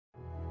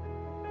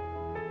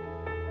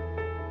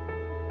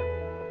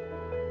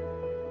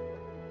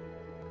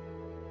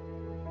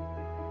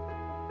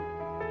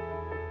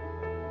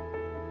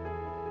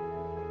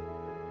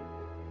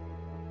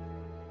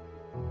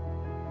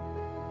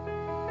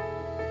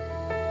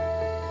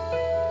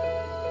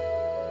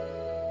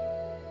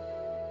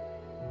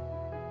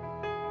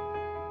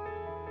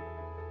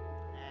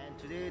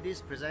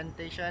this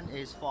presentation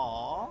is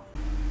for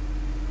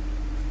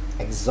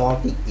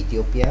Exotic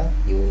Ethiopia,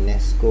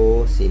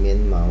 UNESCO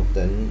Simien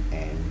Mountain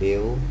and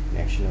Vale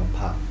National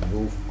Park,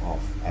 Roof of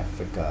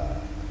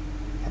Africa,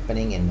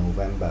 happening in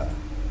November.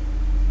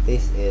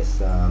 This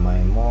is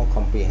my more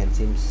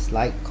comprehensive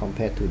slide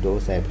compared to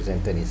those I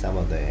presented in some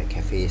of the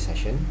cafe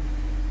session.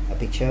 A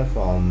picture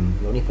from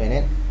Lonely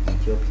Planet,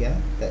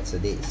 Ethiopia. That's the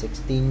date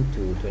 16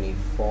 to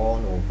 24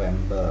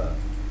 November.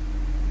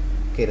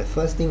 Okay, the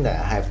first thing that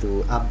I have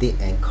to update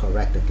and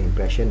correct the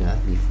impression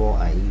before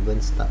I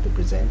even start to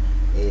present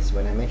is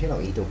when I mention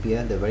of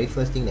Ethiopia, the very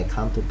first thing that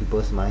comes to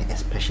people's mind,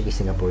 especially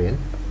Singaporean,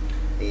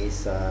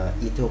 is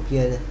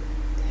Ethiopia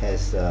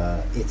has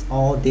it's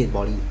all dead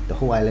body. The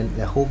whole island,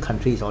 the whole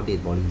country is all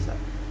dead bodies.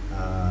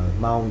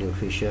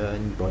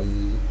 Malnutrition,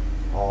 body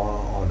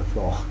all on the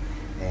floor,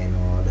 and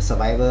the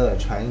survivor are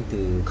trying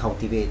to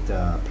cultivate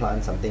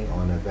plant something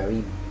on a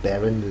very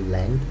barren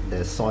land,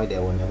 the soil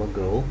that will never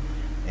grow,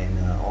 and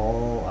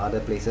all other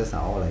places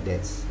are all like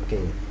that.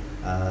 Okay,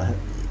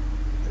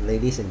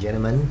 ladies and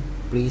gentlemen,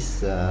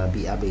 please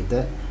be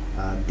updated.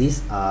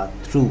 These are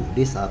true.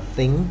 These are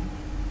things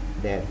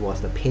that was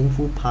the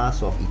painful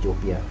past of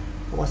Ethiopia.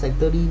 It was like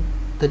 30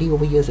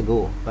 over years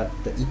ago. But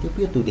the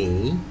Ethiopia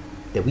today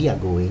that we are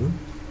going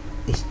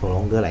is no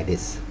longer like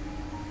this.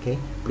 Okay,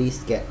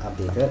 please get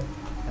updated.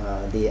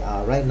 They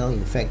are right now,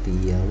 in fact, the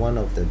one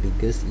of the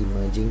biggest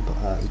emerging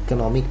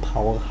economic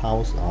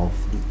powerhouse of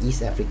the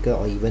East Africa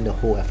or even the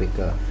whole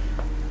Africa.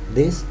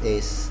 These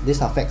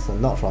are facts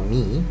not from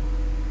me,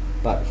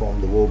 but from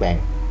the World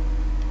Bank.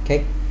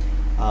 Okay,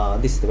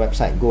 this is the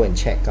website. Go and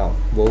check out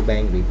World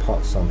Bank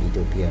reports on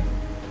Ethiopia.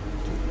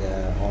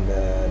 On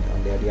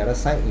the other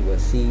side, you will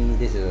see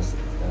this is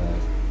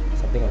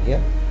something on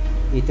here.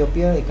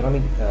 Ethiopia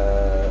economic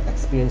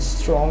experienced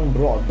strong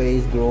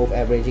broad-based growth,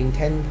 averaging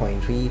 10.3%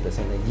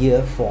 a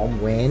year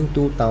from when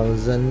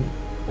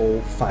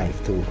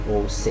 2005 to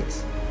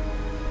 06,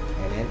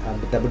 and then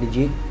double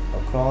digit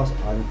across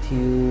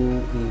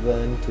until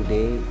even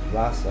today.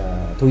 Last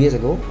 2 years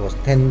ago was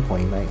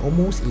 10.9,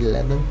 almost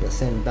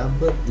 11%,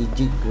 double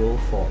digit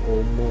growth for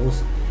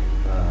almost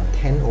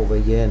 10 over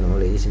year. No,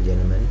 ladies and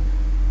gentlemen,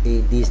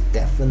 it is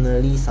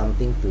definitely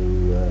something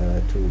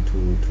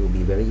to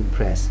be very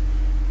impressed.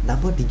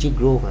 Double digit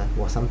growth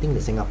was something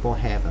that Singapore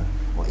have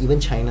or even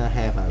China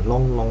have a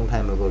long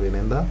time ago,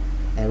 remember?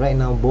 And right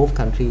now both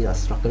countries are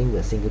struggling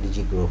with single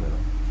digit growth.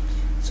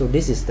 So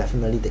this is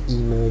definitely the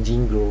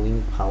emerging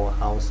growing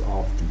powerhouse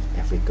of the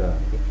Africa.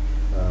 Okay?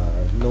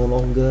 No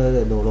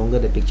longer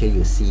the picture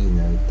you see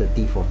in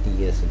 30-40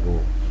 years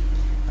ago.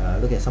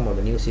 Look at some of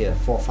the news here.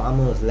 For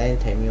farmers, land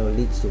tenure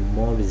leads to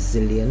more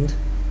resilient,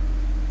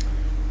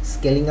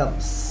 scaling up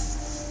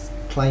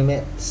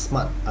climate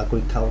smart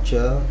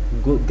agriculture,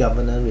 good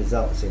governance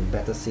results in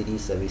better city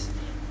service.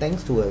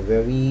 Thanks to a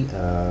very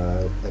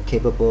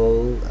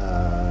capable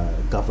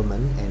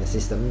government and a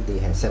system they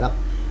have set up,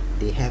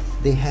 they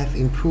have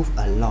improved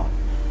a lot.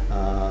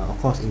 Of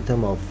course, in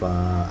terms of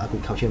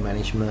agriculture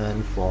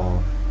management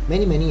for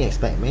many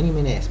aspects.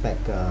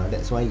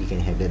 That's why you can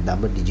have the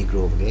double digit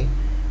growth. Okay,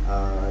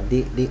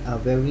 they are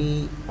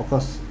very. Of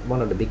course,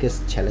 one of the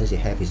biggest challenge they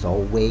have is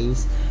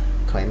always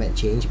climate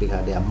change,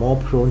 because they are more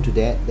prone to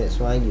that. That's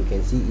why you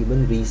can see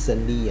even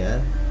recently,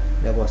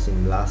 that was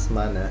in last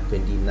month,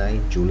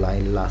 29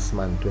 July last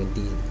month,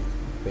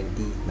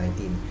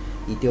 2019,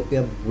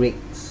 Ethiopia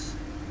breaks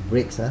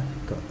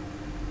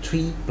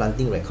tree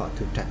planting record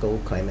to tackle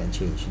climate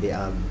change. They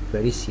are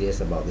very serious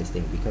about this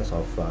thing because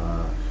of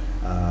the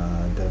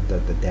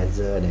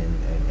desert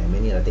and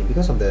many other things,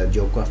 because of the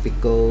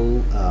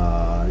geographical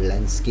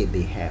landscape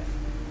they have.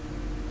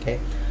 Okay.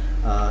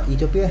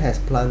 Ethiopia has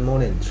planted more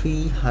than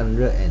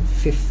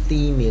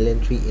 350 million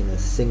trees in a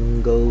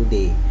single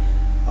day.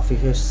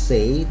 Officials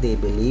say they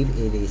believe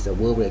it is a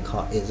world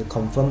record. It's a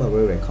confirmed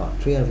world record.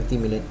 350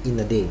 million in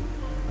a day,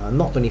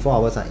 not 24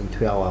 hours. In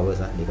 12 hours,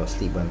 they got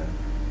sleep.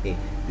 Okay.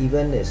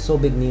 Even there's so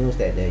big news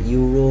that the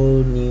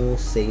Euro News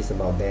says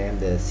about them,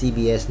 the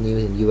CBS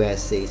News in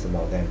US says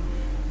about them.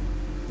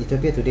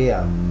 Ethiopia today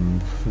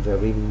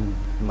very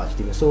much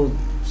different. So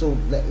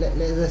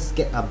let's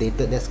get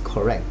updated. Let's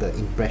correct the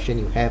impression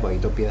you have of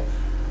Ethiopia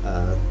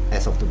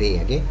as of today.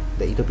 Okay,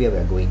 the Ethiopia we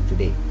are going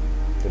today,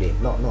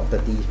 not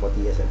 30-40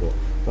 years ago.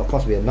 So of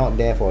course we are not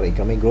there for the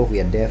economic growth. We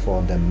are there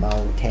for the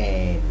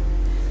mountain.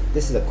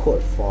 This is a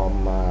quote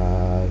from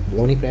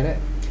Lonely Planet.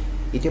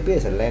 Ethiopia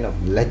is a land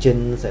of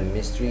legends and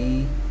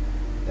mystery.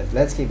 The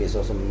landscape is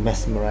also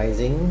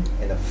mesmerizing,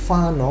 and the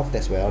far north,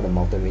 that's where all the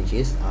mountain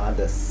ranges are,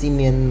 the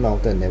Simien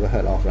mountain. Never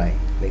heard of, right?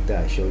 Later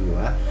I show you.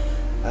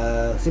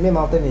 Simien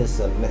mountain is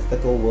a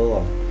mythical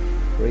world of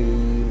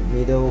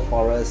pyramidal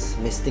forests,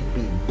 mystic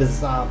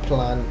bizarre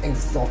plant,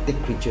 exotic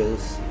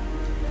creatures.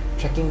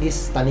 Trekking this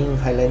stunning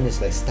highland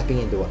is like stepping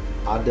into an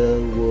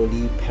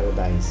otherworldly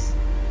paradise.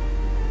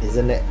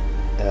 Isn't that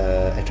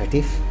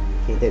attractive?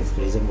 Okay, that's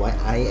the reason why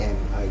I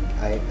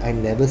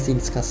never seen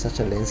such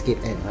a landscape,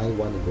 and I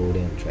want to go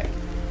there and trek.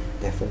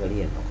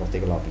 Definitely, and of course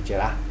take a lot of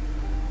pictures.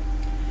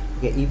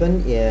 Okay, even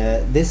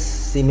this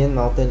Simien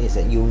mountain is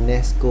a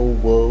UNESCO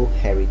World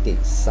Heritage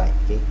Site.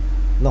 Okay,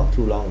 not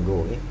too long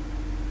ago. Okay,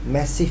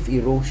 massive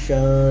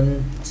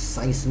erosion,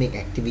 seismic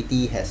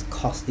activity has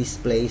caused this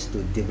place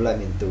to develop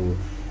into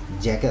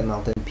jagged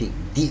mountain peak,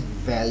 deep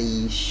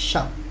valley,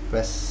 sharp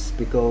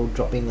precipice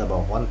dropping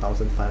about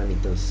 1,500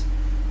 meters.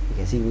 You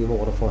can see River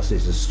Waterfalls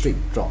is a straight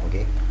drop.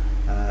 Okay,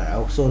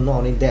 also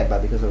not only that,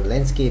 but because of the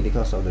landscape,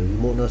 because of the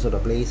remoteness of the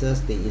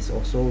places, there is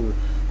also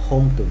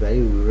home to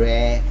very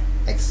rare,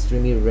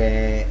 extremely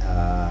rare,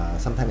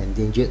 sometimes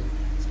endangered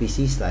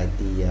species like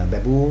the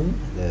baboon.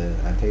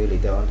 I'll tell you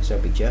later on, show a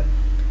picture.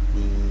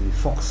 The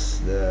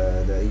fox,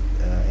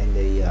 and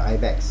the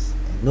ibex.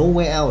 And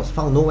nowhere else,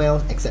 found nowhere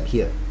else except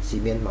here,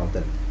 Simien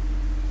Mountain.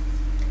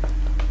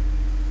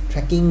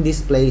 Trekking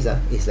this place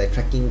is like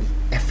trekking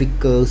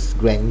Africa's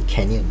Grand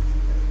Canyon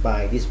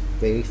by this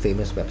very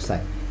famous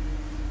website.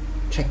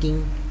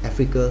 Trekking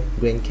Africa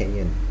Grand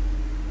Canyon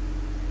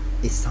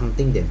is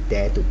something they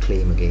dare to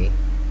claim. Okay,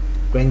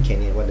 Grand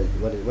Canyon. What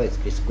is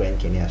this Grand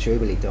Canyon? I'll show you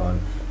later on.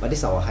 But this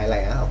is our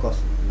highlight. Of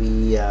course,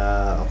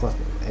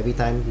 every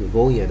time you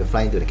go, you have to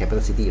fly into the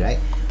capital city, right?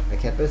 The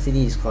capital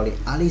city is called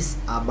Addis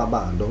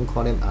Ababa. Don't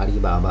call them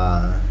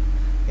Alibaba.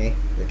 Okay,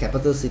 the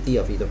capital city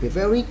of Ethiopia.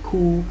 Very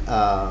cool.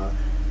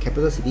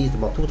 Capital city is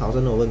about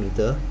 2,000 over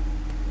meter.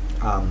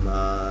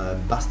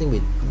 Bustling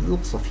with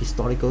lots of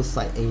historical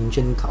sites,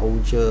 ancient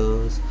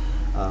cultures,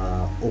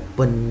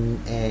 open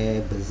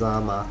air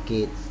bazaar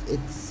markets.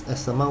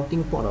 It's a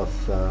melting pot of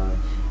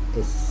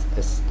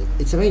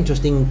it's a very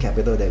interesting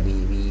capital that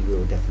we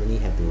will definitely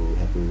have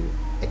to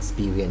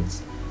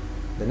experience.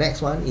 The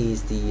next one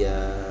is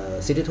the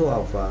city tour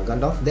of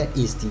Gandalf. That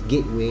is the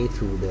gateway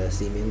to the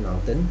Simien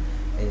Mountain,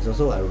 and it's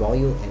also a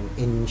royal and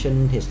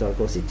ancient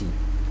historical city.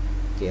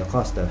 Okay, of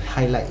course, the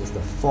highlight is the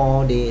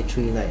 4-day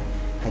 3-night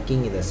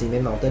hiking in the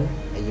Simien Mountain,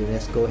 a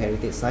UNESCO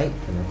heritage site,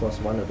 and of course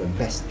one of the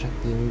best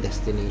trekking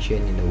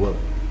destination in the world.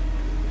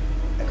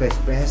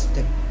 Express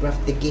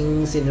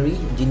breathtaking scenery,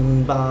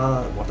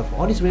 Jinba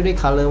waterfall. All this red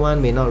color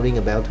one may not ring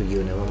a bell to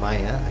you. Never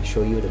mind. I'll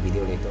show you the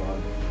video later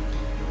on.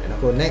 And of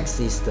course, next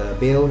is the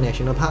Bale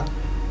National Park.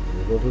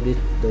 We go to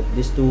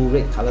these two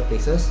red color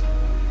places,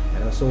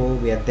 and also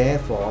we are there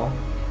for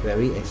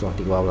very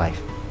exotic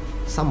wildlife.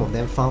 Some of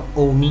them found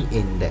only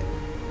in that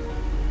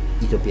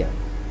Ethiopia.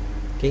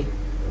 Okay,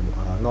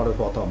 not a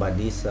photo, but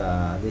this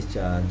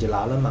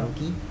Jelala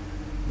monkey,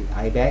 the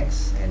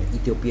ibex, and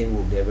Ethiopian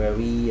wolf. They're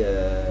very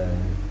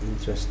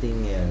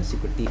interesting,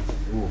 secretive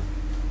wolf.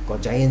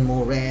 Got giant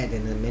mole rat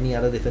and many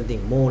other different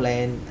things.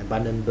 Moorland,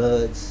 abundant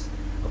birds.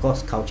 Of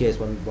course, culture is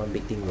one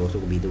big thing we also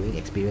will be doing,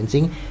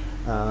 experiencing.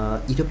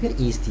 Ethiopia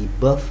is the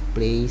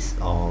birthplace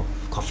of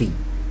coffee.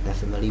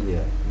 Definitely,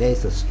 there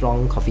is a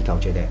strong coffee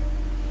culture there.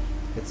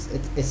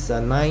 It's a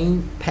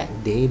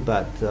 9-packed day,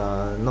 but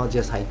not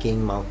just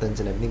hiking mountains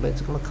and everything, but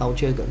it's a kind of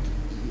culture.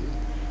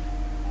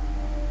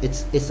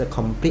 It's a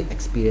complete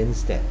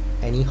experience that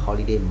any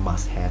holiday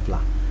must have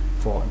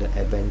for the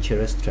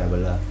adventurous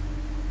traveler.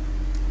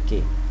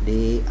 Okay,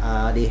 they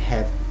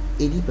have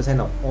 80%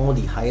 of all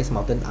the highest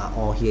mountains are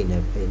all here in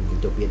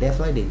Ethiopia. That's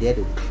why they dare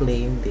to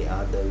claim they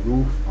are the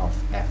roof of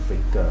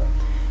Africa.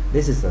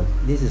 This is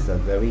a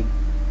very,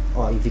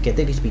 if you can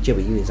take this picture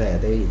with you inside, I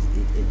tell you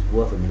it's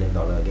worth $1 million.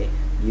 Okay,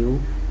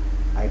 you,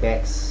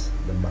 ibex,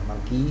 the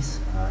monkeys,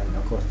 and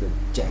of course the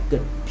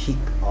jagged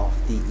peak of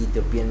the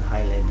Ethiopian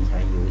highland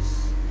behind you.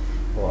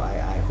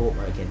 I hope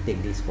I can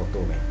take this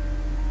photo, man.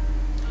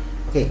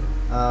 Okay,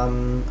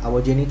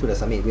 our journey to the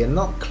summit. We are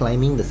not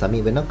climbing the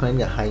summit. We're not climbing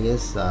the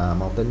highest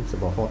mountain. It's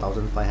about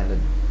 4,500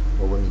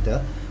 over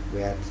meter.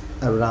 We are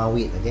around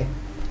it. Okay.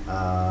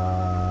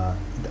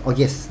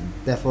 Yes,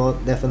 therefore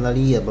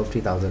definitely above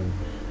 3,000.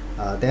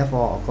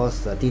 Therefore, of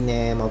course, thin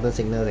air, mountain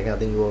sickness, that kind of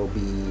thing will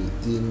be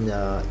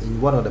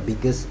in one of the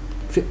biggest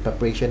trip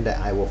preparation that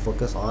I will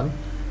focus on.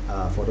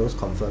 For those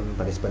confirmed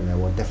participants, I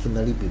will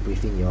definitely be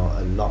briefing you all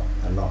a lot,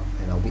 and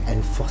I'll be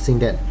enforcing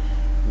that,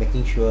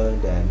 making sure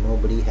that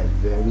nobody has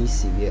very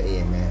severe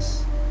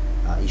AMS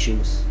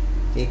issues.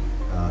 Okay,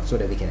 so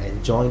that we can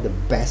enjoy the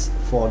best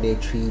 4-day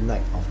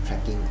 3-night of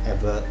trekking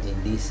ever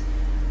in this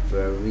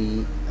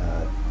very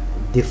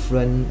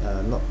different.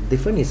 Not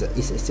different is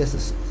it's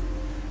just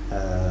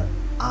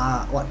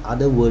what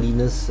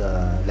otherworldliness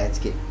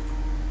landscape.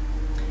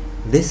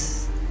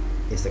 This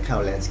is the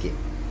kind of landscape.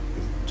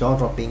 It's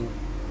jaw-dropping,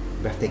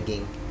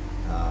 breathtaking.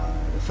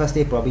 The first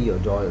day probably you'll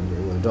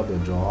drop your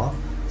jaw.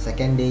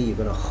 Second day you're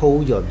gonna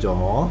hold your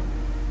jaw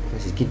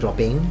because it keep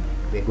dropping.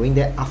 We're going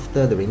there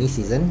after the rainy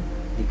season.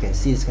 You can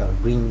see this kind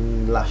of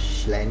green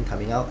lush land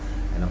coming out,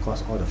 and of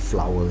course all the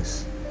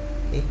flowers.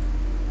 Okay,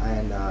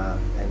 and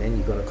then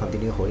you're gonna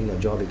continue holding your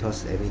jaw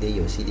because every day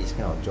you'll see this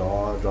kind of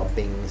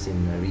jaw-dropping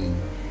scenery.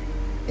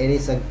 It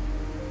is a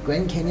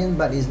Grand Canyon,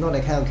 but it's not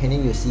the kind of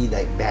canyon you see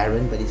like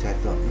barren, but it's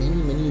got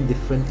many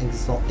different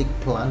exotic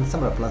plants.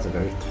 Some of the plants are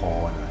very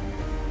tall.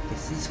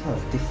 It's this kind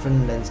of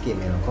different landscape,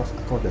 and of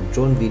course the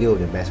drone video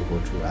the best to go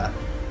through.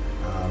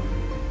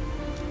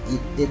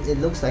 It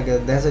looks like a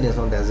desert. It's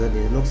not desert.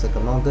 It looks like a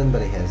mountain,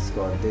 but it has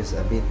got this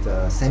a bit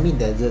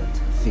semi-desert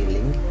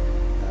feeling.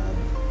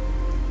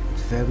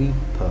 very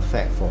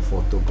perfect for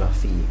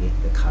photography. Okay,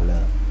 the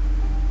color.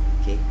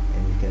 Okay,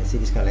 and you can see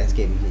this kind of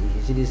landscape. You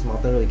can see this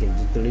mountain road. You can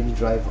literally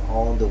drive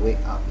all the way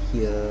up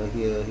here,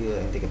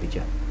 and take a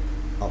picture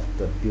of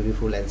the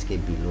beautiful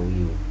landscape below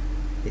you.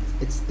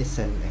 It's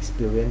an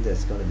experience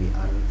that's going to be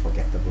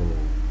unforgettable.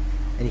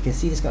 And you can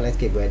see this kind of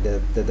landscape where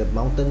the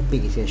mountain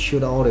peak, you can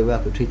shoot all the way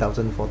up to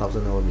 3,000,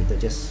 4,000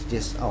 meters,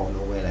 just out of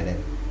nowhere like that.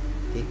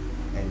 Okay,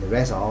 and the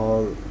rest are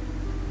all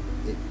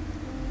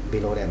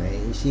below them.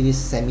 And you see this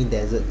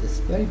semi-desert. It's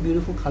very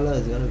beautiful color.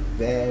 It's gonna be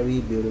very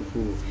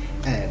beautiful.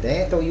 And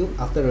there I told you,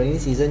 after the rainy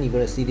season, you're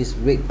gonna see this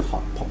red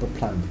hot popper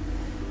plant.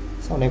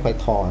 Some of them quite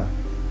tall.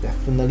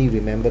 Definitely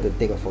remember to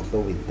take a photo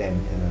with them.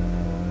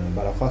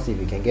 But of course, if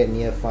you can get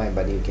near, fine.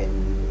 But you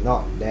can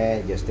not,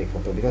 there just take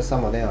photo, because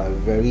some of them are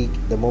very.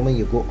 The moment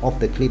you go off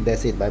the cliff,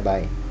 that's it. Bye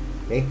bye.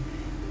 Okay,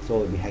 so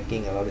we'll be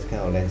hiking a lot of this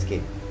kind of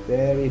landscape.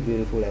 Very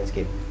beautiful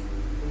landscape.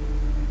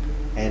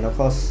 And of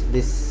course,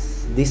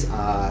 these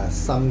are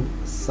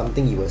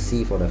something you will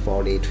see for the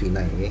 4-day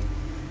 3-night. Okay,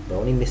 the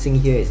only missing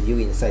here is you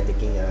inside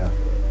taking a.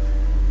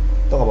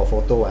 Talk about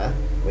photo.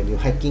 When you're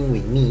hiking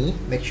with me,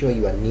 make sure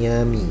you are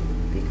near me,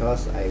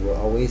 because I will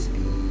always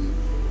be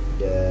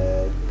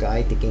the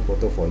guy taking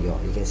photo for you.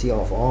 You can see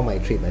of all my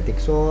trip, I take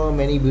so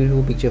many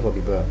beautiful pictures for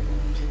people.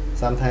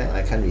 Sometimes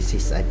I can't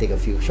resist, I take a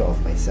few shots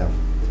of myself.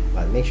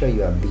 But make sure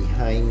you are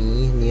behind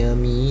me, near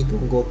me.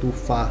 Don't go too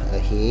far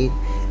ahead.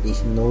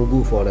 It's no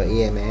good for the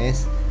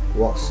AMS.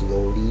 Walk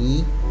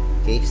slowly.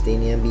 Okay, stay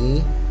near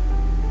me.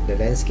 The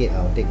landscape,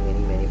 I'll take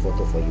many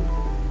photos for you.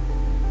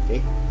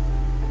 Okay,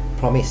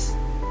 promise.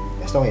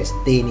 As long as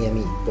stay near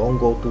me, don't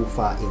go too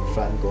far in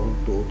front,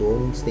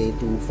 don't stay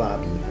too far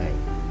behind.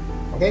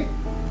 Okay,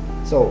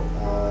 so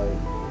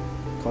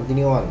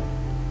continue on.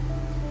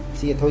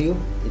 See, I told you,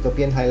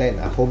 Ethiopian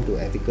highland are home to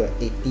Africa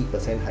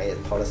 80%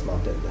 highest, tallest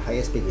mountain. The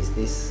highest peak is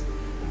this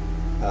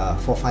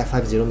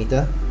 4550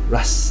 meter,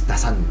 Ras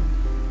Dasan.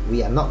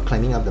 We are not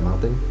climbing up the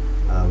mountain.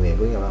 We are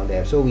going around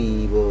there. So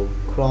we will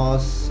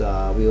cross.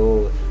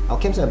 Our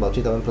campsite about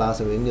 3,000 plus,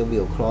 and we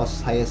will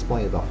cross highest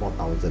point about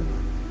 4,000.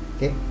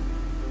 Okay.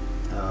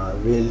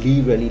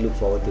 Really look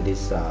forward to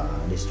this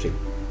trip.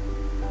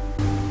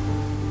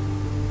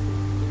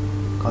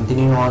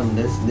 Continuing on,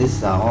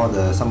 this are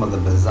all some of the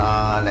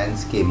bizarre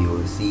landscape you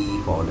will see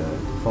for the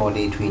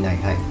 4-day 3-night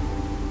hike.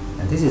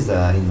 And this is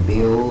in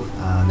Bill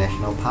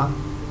National Park,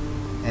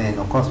 and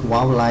of course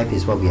wildlife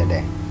is what we are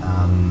there.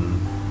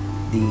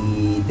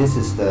 This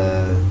is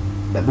the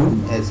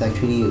baboon. It's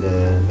actually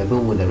the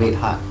baboon with the red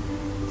heart.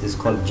 This is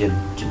called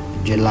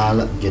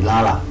Jelala.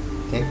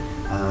 Okay.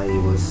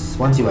 It was,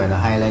 once you are in the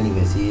highland, you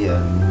can see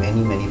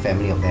many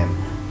family of them,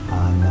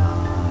 and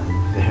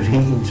very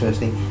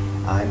interesting.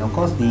 And of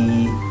course,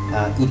 the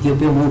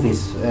Ethiopian wolf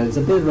is it's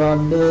a bit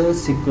rather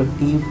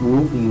secretive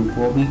wolf. You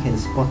probably can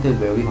spot it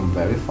from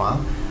very far.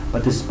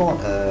 But to spot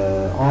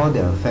all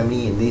the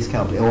family in this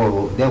kind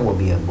of, that will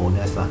be a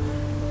bonus lah.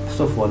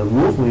 So for the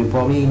wolf, we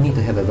probably need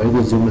to have a very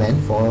good zoom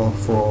lens for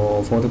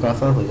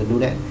photographer who can do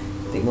that.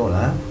 Take note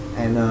lah.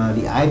 And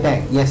the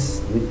ibex,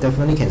 yes, we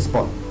definitely can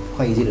spot.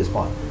 Quite easy to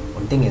spot.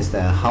 One thing is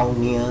how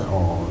near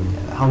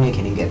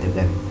can you get to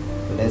them.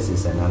 So that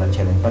is another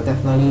challenge. But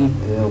definitely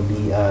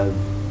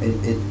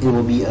it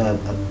will be a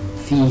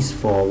feast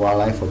for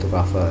wildlife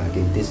photographer.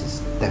 Okay, this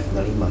is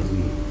definitely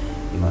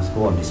you must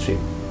go on this trip,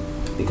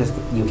 because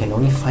you can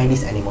only find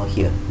this animal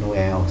here,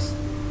 nowhere else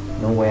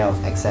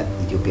except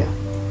Ethiopia.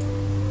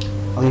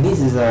 Okay, this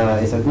is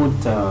a good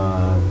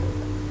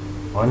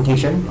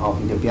orientation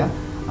of Ethiopia.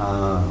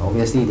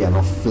 Obviously they are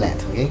not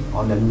flat. Okay,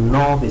 on the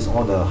north is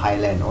all the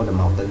highland, all the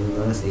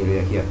mountainous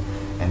area here,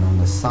 and on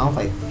the south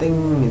I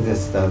think it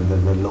is the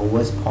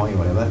lowest point,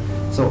 whatever.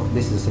 So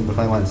this is a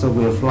simplified one. So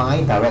we'll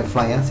fly direct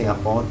flight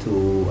Singapore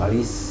to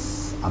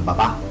Addis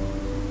Ababa.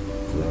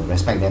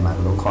 Respect them,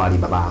 don't call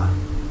Alibaba.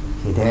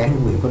 Okay,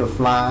 then we're going to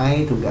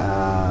fly to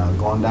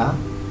Gonda.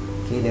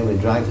 Okay, then we'll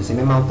drive to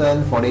Simien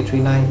Mountain, 4-day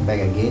 3-night, back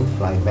again,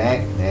 fly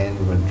back. Then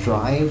we'll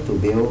drive to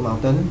Bill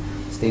Mountain,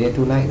 stay there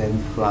 2 nights,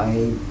 then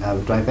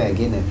drive back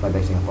again and fly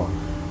back Singapore.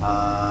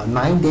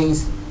 9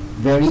 days,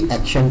 very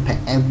action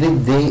packed. Every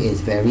day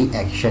is very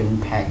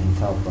action packed in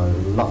terms of a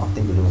lot of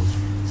things to do.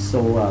 So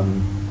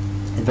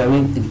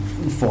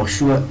for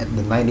sure,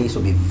 the 9 days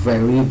will be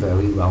very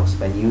well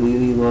spent. You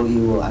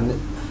will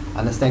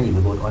understand if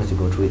you once you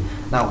go through it.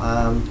 Now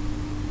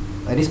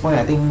at this point,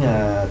 I think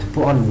to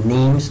put on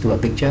names to a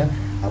picture,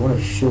 I want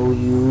to show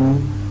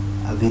you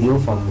a video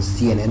from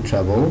CNN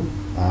Travel.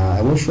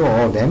 I won't show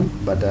all of them,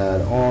 but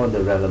all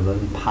the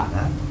relevant part.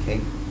 Okay.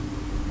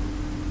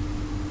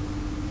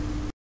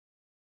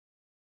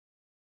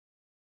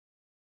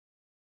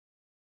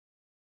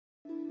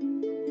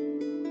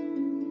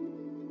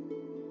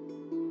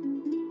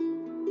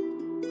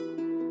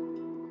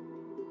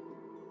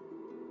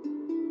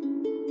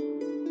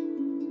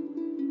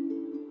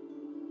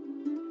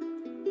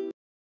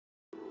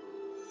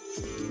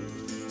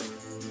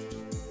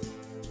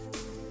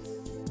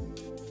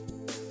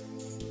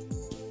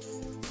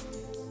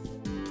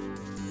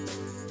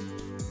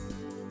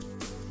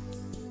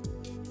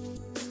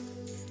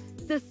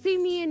 The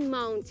Simien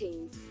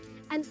Mountains,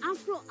 an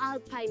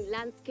Afro-alpine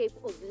landscape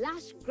of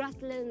lush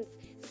grasslands,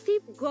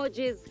 steep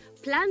gorges,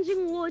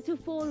 plunging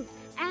waterfalls,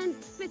 and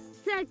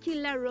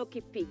spectacular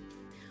rocky peaks,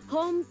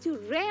 home to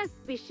rare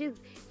species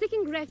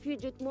seeking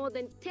refuge at more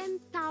than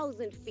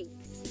 10,000 feet.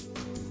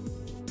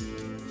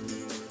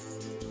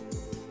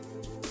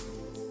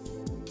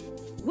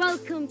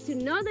 Welcome to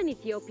Northern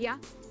Ethiopia.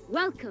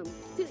 Welcome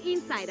to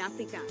Inside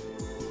Africa.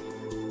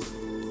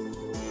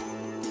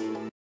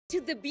 To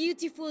the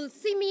beautiful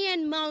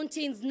Simien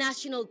Mountains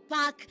National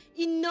Park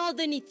in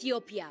northern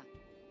Ethiopia.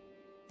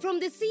 From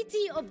the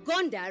city of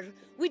Gondar,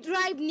 we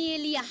drive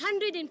nearly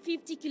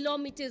 150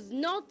 kilometers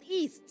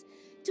northeast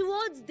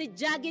towards the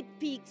jagged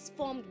peaks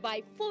formed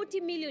by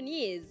 40 million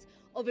years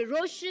of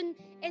erosion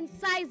and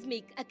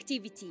seismic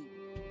activity.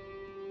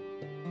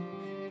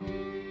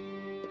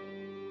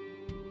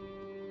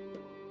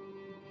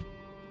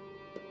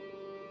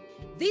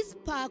 This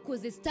park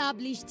was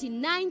established in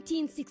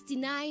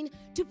 1969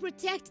 to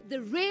protect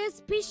the rare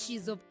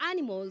species of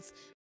animals.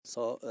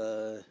 So,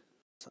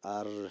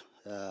 are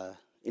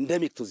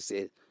endemic to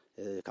this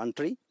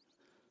country.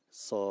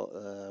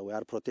 So, we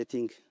are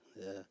protecting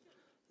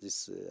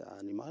this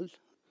animal.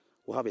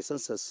 We have a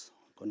census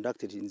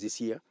conducted in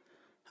this year,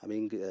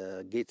 having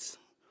gates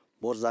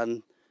more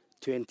than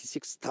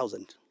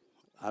 26,000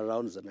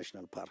 around the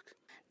national park.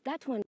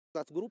 That one.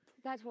 That group?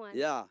 That one.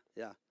 Yeah,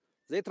 yeah.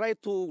 They try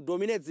to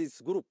dominate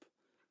this group.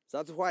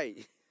 That's why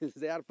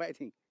they are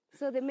fighting.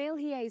 So the male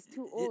here is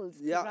too old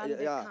to run the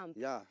camp.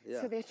 Yeah.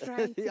 So they're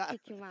trying to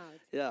kick him out.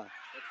 Yeah.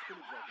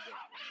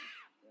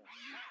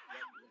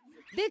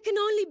 There can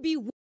only be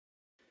one.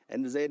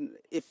 And then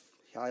if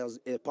he has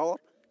a power,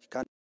 he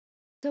can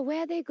So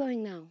where are they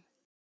going now?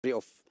 free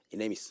of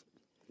enemies.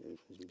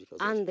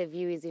 And the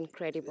view is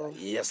incredible.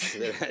 Yes.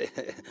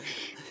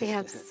 They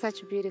have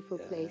such a beautiful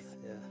place.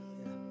 Yeah.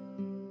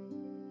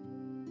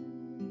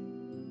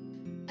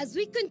 As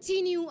we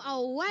continue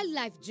our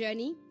wildlife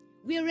journey,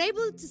 we are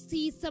able to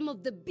see some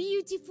of the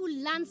beautiful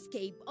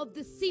landscape of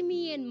the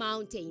Simien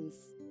Mountains.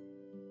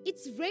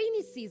 It's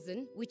rainy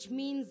season, which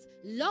means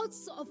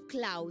lots of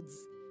clouds,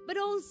 but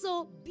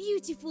also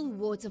beautiful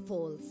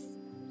waterfalls.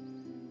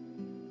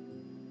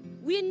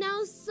 We are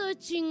now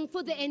searching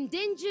for the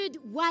endangered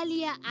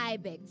Walia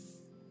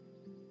ibex.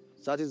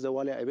 That is the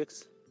Walia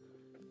ibex,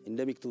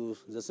 endemic to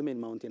the Simien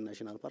Mountain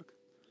National Park.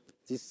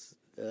 This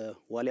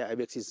Walia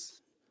ibex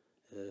is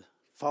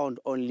found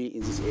only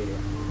in this area.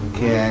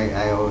 Okay,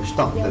 I will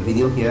stop the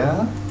video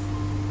here.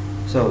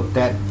 So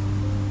that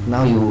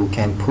now you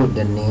can put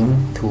the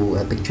name to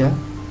a picture,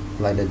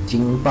 like the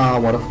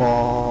Jingpa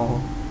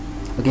waterfall.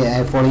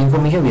 Okay, for the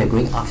information, we are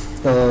going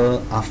after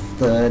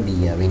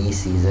the rainy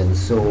season,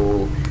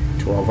 so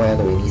to avoid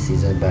the rainy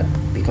season. But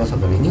because of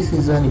the rainy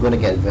season, you're going to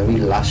get very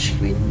lush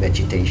green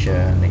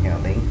vegetation, that kind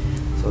of thing.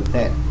 So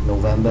that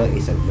November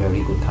is a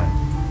very good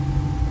time.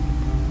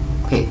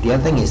 Okay, the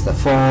other thing is the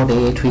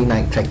 4-day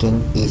 3-night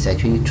trekking is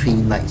actually 3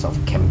 nights of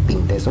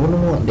camping. There's no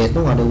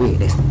other way.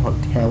 There's no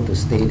hotel to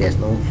stay. There's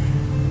no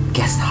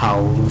guest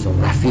house or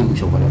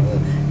refuge or whatever.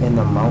 In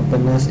the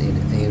mountainous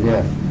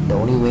area, the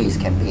only way is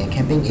camping, and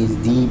camping is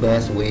the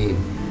best way.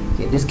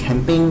 Okay, this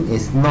camping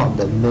is not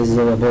the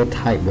miserable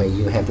type where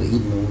you have to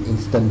eat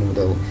instant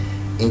noodle.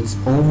 It's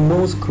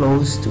almost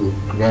close to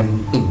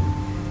glamping.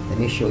 Let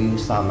me show you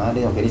some.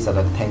 Okay, these are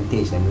the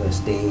tentage. I'm going to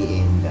stay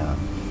in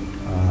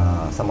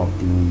some of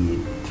the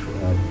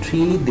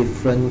 3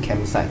 different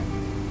campsites.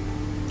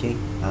 Okay,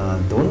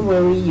 don't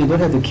worry, you don't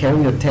have to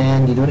carry your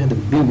tent, you don't have to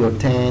build your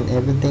tent.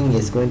 Everything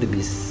is going to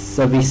be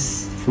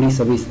free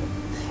service.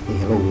 Hey,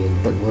 hello, we're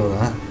in third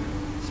world,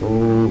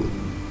 so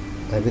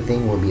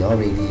everything will be all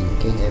ready.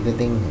 Okay,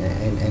 everything,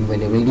 and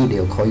when they're ready,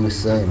 they'll call you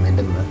sir and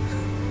madam.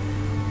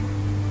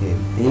 Okay,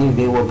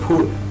 they will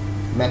put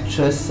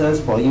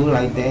mattresses for you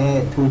like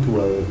that, 2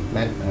 to a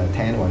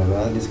 10,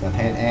 whatever, this kind of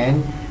 10,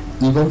 and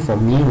even for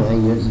me,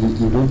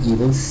 you don't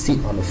even sit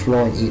on the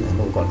floor and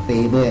eat. Got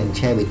table and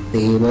chair with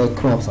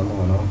tablecloths.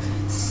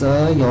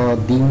 Sir, your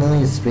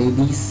dinner is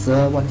ready.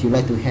 Sir, what do you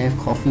like to have?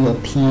 Coffee or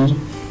tea?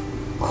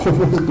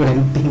 Almost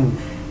glamping.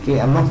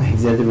 Okay, I'm not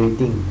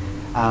exaggerating.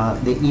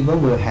 They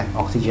even will have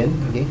oxygen.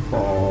 Okay,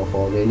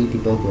 for really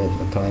people who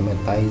have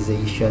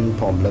acclimatization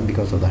problem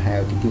because of the high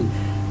altitude.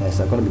 It's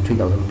going to be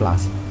 3,000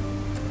 plus.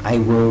 I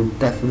will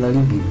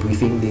definitely be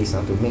briefing this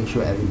to make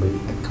sure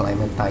everybody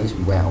acclimatized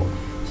well.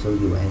 So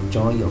you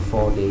enjoy your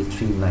 4-day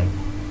 3-night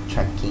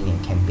trekking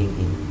and camping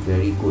in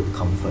very good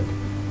comfort.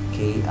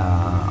 Okay,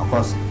 of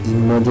course,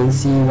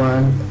 emergency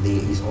one,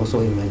 there is also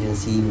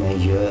emergency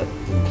measure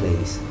in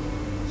place.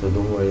 So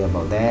don't worry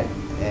about that.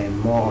 And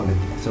more on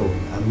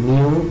a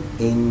meal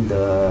in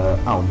the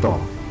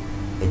outdoor.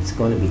 It's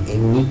going to be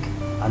unique,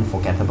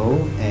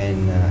 unforgettable,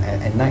 and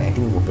at night I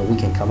think we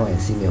can come out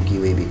and see Milky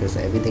Way because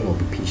everything will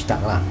be pitch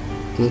dark lah.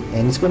 Okay,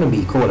 and it's going to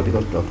be cold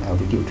because of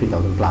altitude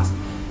 3,000 plus.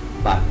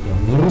 But your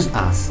meals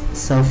are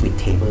served with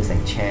tables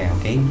and chairs,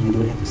 okay? You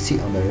don't have to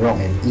sit on the rock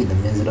and eat the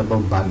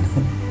miserable bun.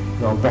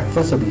 Your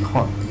breakfast will be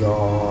hot,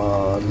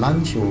 your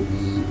lunch will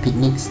be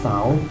picnic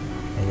style,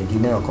 and your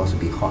dinner of course will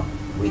be hot.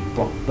 with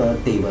proper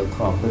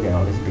tablecloth. Look at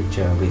all this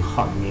picture with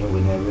hot meal,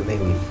 with everything,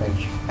 with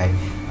French fry.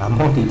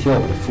 More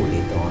detail of the food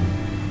later on.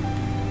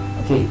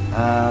 Okay,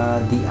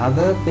 the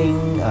other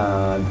thing,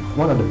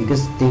 one of the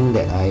biggest thing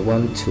that I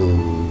want to,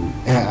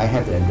 I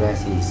have to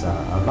address is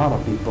a lot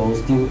of people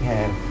still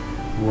have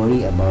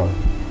worry about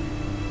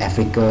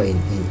Africa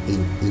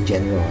in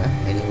general.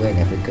 Anywhere in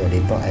Africa, they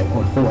thought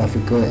whole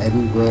Africa,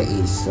 everywhere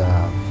is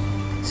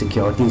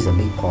security is a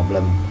big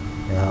problem,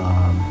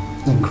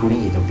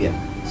 including Ethiopia.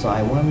 So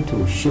I want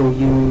to show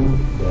you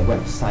the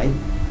website,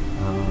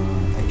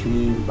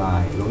 actually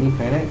by Lonely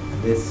Planet.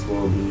 This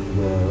will be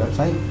the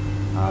website.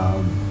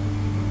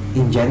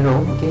 In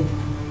general, okay,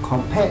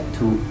 compared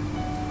to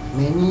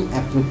many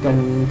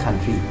African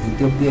countries,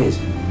 Ethiopia is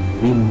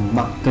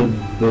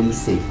remarkably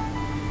safe.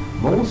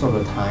 Most of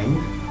the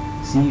time,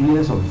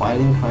 serious or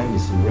violent crime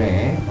is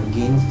rare.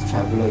 Against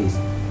traveler is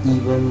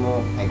even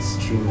more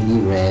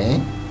extremely rare.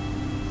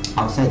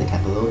 Outside the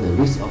capital, the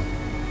risk of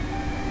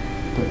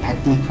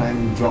petty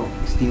crime drop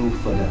still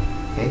further.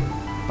 Okay,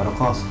 but of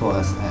course, for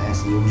us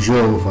as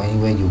usual, for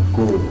anywhere you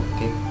go,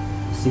 okay,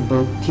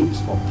 simple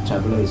tips for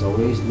traveler is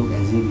always look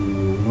as if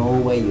you know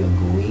where you are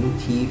going.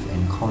 Thief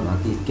and con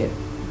artists get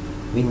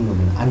wind of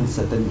an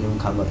uncertain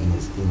incomer in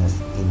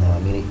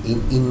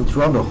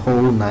throughout the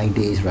whole 9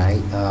 days,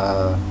 right?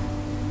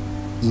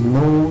 In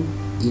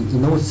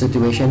no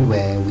situation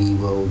where we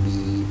will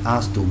be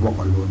asked to walk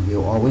alone, we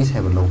will always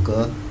have a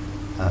local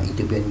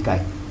Ethiopian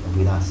guide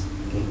with us.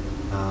 Okay,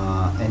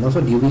 and also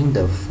during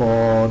the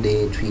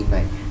 4-day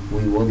 3-night,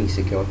 we will be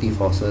security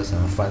forces,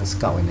 front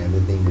scout and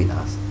everything with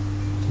us.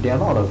 So there are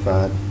a lot of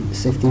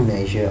safety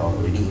measures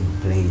already in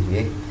place.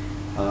 Okay,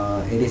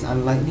 it is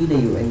unlikely that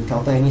you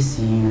encounter any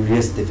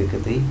serious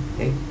difficulty.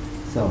 Okay,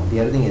 so the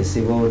other thing is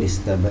civil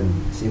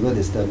disturbance.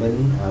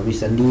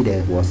 Recently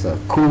there was a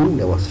coup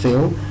that was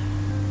failed.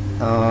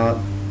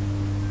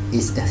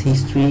 It's a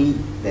history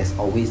that's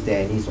always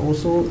there, and it's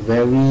also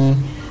very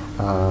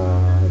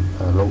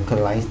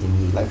localized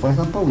in it. Like for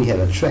example, we had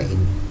a threat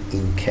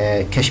in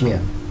Kashmir,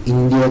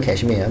 India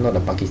Kashmir, not the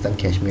Pakistan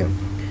Kashmir.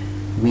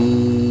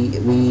 We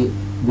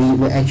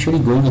were actually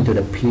going into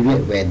the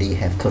period where they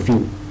have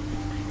curfew.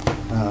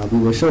 We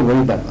were so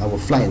worried, but our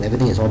flight and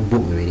everything is all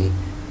booked already.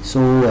 So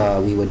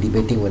we were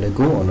debating whether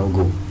go or not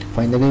go.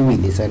 Finally, we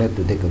decided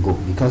to take a go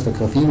because the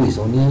curfew is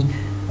only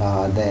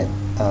that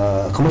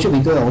commercial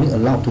vehicles are only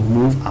allowed to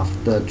move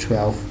after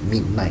 12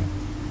 midnight.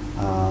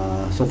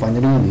 So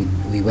finally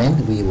we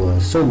went. We were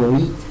so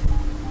worried,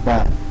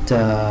 but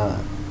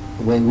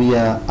when we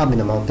are up in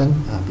the mountain,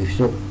 we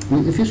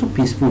feel so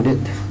peaceful that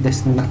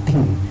there's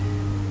nothing.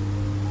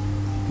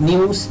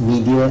 News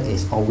media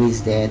is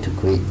always there to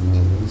create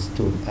news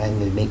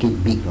and make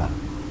it big,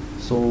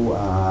 so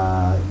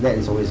that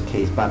is always the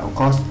case. But of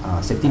course,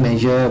 safety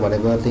measure,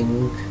 whatever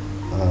thing,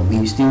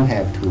 we still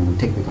have to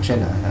take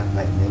precaution,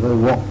 like never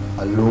walk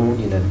alone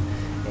in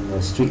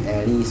a street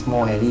alley,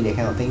 small alley, that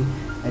kind of thing.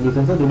 And you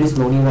can go to this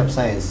Lonely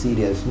website and see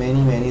there's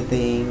many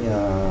things.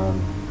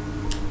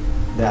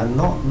 They are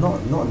not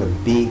the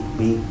big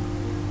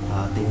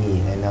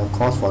thingy. And of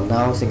course, for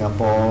now,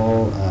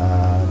 Singapore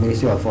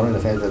Ministry of Foreign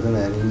Affairs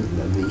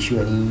doesn't issue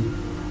any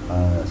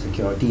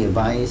security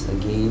advice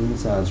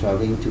against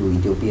traveling to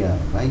Ethiopia,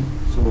 right?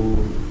 So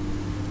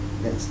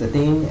that's the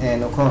thing.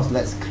 And of course,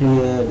 let's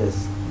clear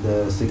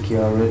the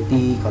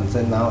security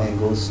concern now and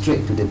go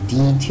straight to the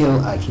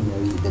detailed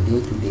itinerary, the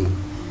day-to-day.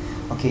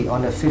 Okay,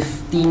 on the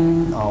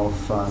 15th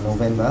of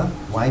November.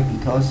 Why?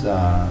 Because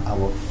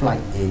our flight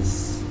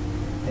is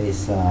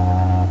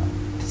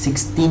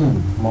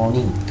 16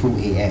 morning 2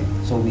 a.m.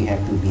 so we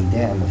have to be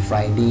there on the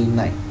Friday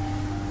night.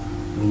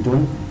 We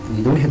don't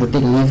have to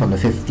take leave on the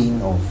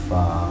 15th of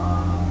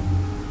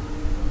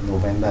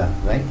November,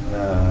 right?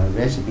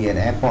 We should be at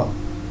the airport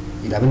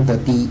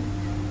 11:30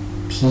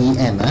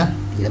 p.m.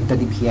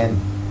 11:30 p.m.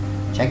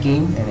 check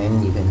in, and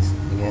then you can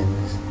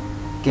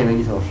get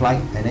ready for a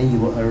flight, and then you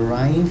will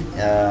arrive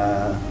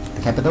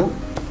the capital,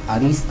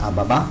 Addis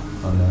Ababa,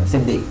 on the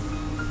same day.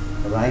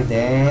 Arrive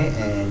there,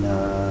 and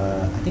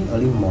I think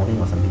early morning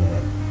or something like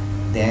that.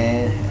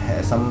 Then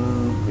have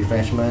some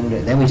refreshment.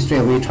 Then we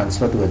straight away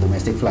transfer to a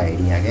domestic flight.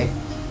 Okay,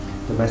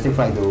 domestic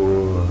flight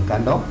to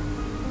Gandor.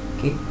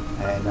 Okay,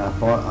 and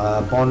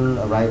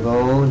upon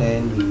arrival,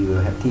 then we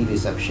will have tea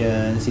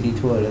reception, city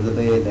tour a little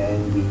bit.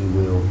 Then we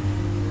will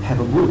have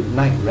a good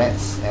night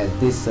rest at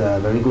this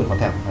very good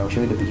hotel. I will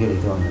show you the picture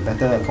later on. A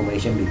better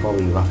accommodation before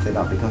we rough it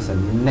up, because the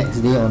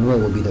next day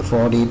onward will be the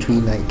 4-day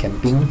 3-night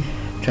camping,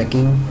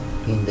 trekking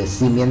in the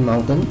Simien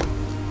mountain.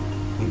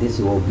 This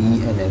will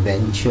be an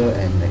adventure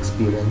and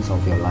experience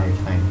of your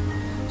lifetime.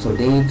 So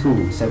day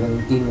 2,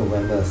 17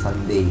 November,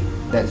 Sunday,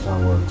 that's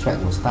our trek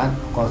will start.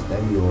 Of course,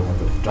 then we will have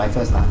to drive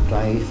first,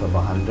 drive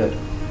about 100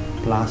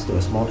 plus to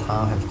a small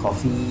town, have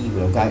coffee,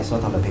 we'll guide,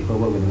 sort out the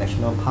paperwork with the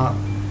national park,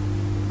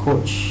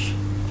 coach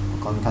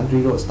on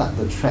country road, start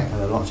the trek at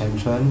the lodge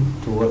entrance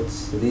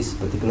towards this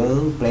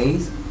particular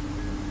place,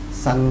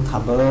 sun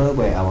cover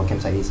where our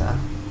campsite is.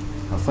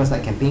 First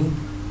night camping,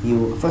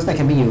 you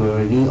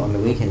already on the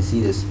way can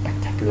see the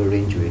spectacular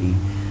range already.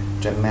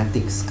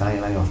 dramatic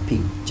skyline of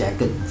peak,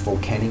 jagged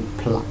volcanic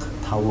plug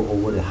tower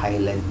over the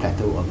highland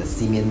plateau of the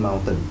Simien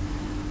mountain.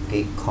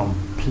 Okay,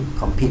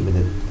 compete with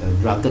the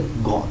rugged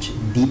gorge,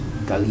 deep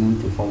gully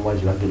to form what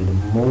is rugged the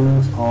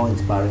most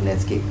awe-inspiring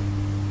landscape.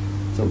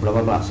 So blah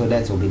blah blah. So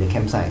that will be the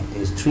campsite.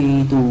 It's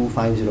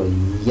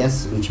 3250.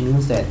 Yes, which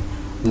means that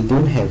we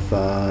don't have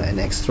an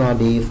extra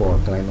day for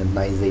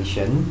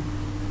acclimatization.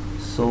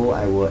 So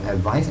I will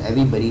advise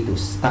everybody to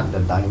start the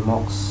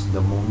Dimox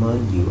the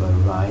moment you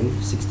arrive.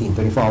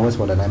 24 hours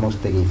for the Dimox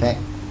to take effect.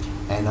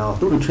 And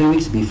 2 to 3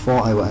 weeks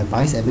before, I will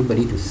advise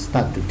everybody to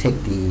start to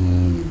take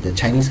the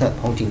Chinese herb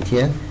Hong Jin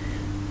Tie.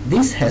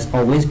 This has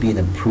always been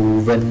a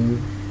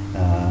proven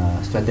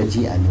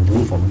strategy. I've been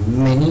doing for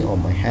many of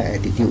my high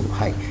altitude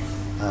hike.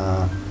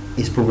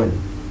 It's proven.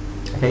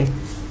 Okay,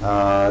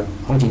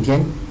 Hong Jin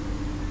Tie,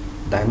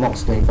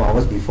 Dimox 24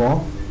 hours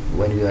before.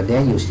 When you are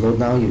there, you slow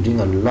down, you drink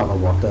a lot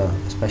of water,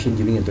 especially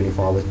during the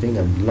 24 hours, drink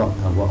a lot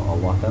of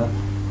water.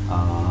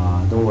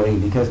 Don't worry,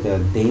 because the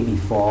day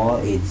before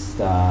it's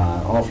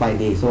all flight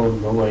day, so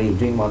don't worry,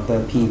 drink water,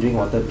 pee.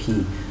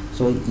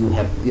 So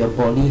your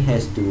body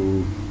has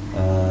to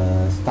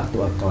start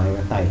to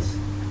acclimatize,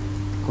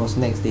 because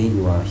next day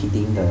you are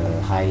hitting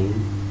the high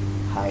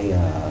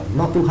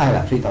not too high,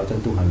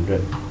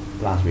 3,200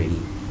 plus already.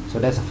 So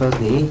that's the first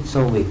day.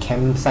 So we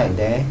campsite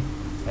there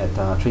at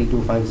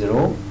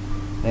 3250.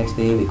 Next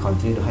day we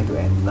continue to hike to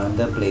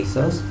another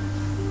places.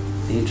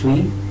 Day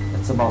 3,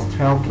 it's about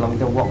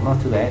 12-kilometer walk, not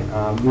too bad.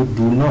 You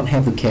do not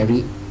have to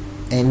carry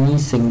any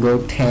single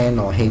tent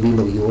or heavy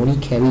load. You only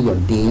carry your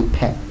day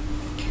pack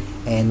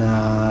and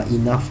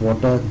enough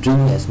water.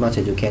 Drink as much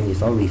as you can.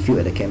 It's all refilled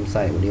at the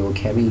campsite. They will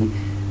carry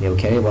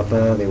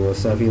water. They will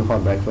serve you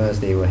hot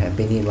breakfast. They will have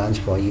mini lunch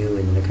for you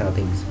and the kind of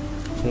things.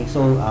 Okay,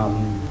 so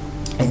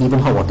and even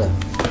hot water.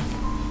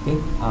 Okay,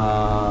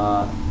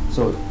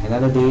 so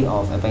another day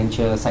of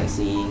adventure,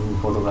 sightseeing,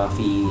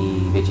 photography,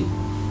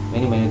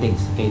 many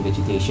things. Okay,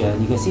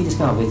 vegetation. You can see this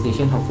kind of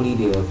vegetation. Hopefully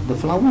the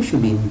flowers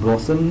should be in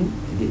blossom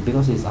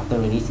because it's after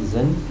rainy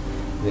season.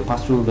 We'll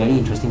pass through very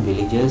interesting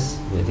villages.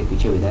 We'll take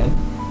picture with them,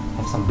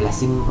 have some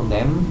blessing from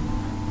them.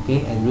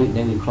 Okay, and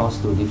then we cross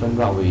to different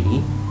route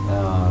already.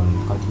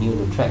 Continue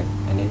the trek,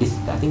 and then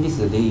I think this is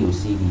the day you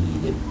see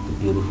the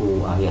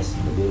beautiful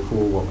the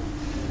beautiful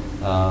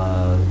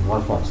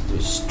waterfalls.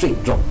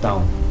 Straight drop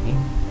down. Okay?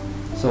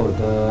 So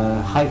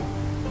the height,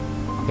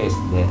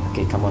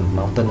 okay, come on,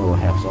 mountain will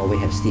always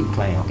have steep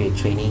climb. Okay,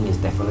 training is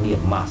definitely a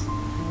must.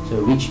 So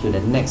reach to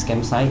the next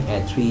campsite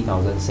at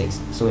 3006.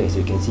 So as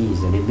you can see,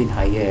 it's a little bit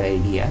higher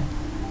already.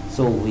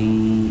 So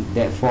we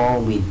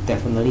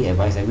definitely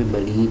advise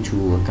everybody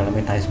to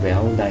acclimatize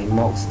well.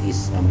 Dimox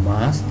is a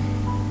must.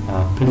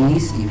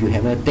 Please, if you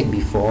haven't taken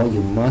before,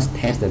 you must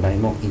test the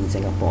Dimox in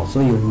Singapore, so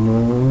you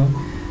know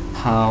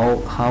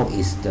how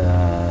is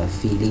the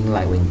feeling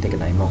like when you take a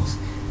Dimox.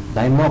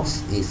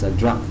 Dimox is a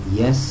drug.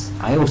 Yes,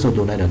 I also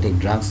don't like to take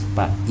drugs,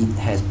 but it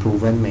has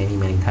proven many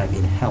times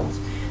it helps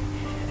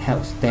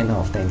 10 out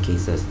of 10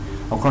 cases.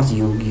 Of course,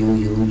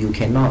 you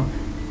cannot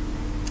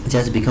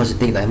just because you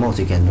take Dimox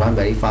you can run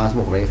very fast,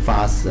 walk very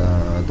fast,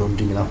 don't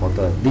drink enough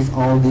water.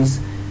 All these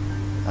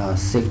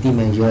safety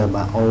measure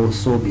but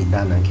also be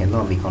done and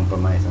cannot be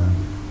compromised.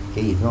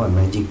 Okay, it's not a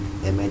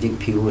magic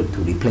pill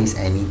to replace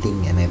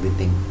anything and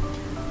everything.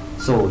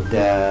 So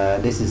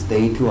this is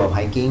day 2 of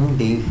hiking.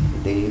 Day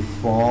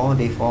 4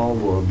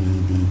 will be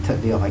the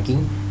 3rd day of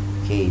hiking.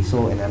 Okay,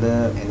 so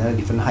another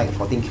different hike,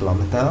 14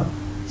 kilometer.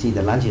 See,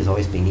 the lunch is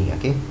always picnic.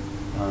 Okay,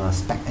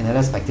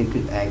 another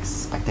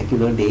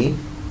spectacular day.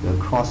 We'll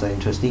cross an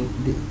interesting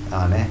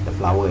the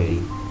flower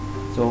already.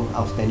 So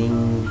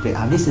outstanding place.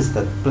 This is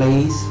the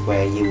place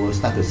where you will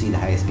start to see the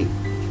highest peak.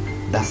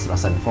 That's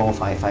Rasan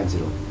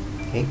 4550.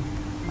 Okay,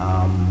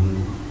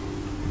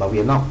 but we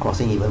are not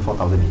crossing even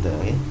 4,000 meters.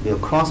 Okay, we'll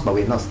cross, but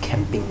we're not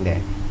camping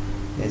there.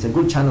 There's a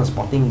good chance of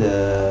spotting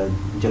the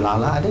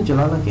Jelala. I think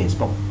Jelala can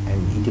spot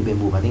an Ethiopian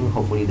bull. I think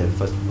hopefully the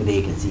first day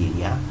you can see it.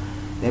 Yeah.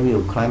 Then we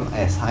will climb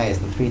as high as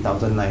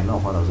 3,009,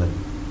 not 4,000.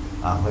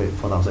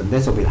 4,000.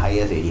 That's a bit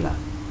highest already lah.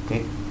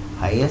 Okay,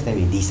 highest. Then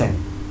we descend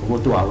over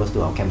 2 hours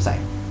to our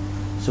campsite.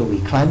 So we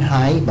climb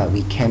high, but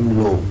we camp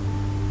low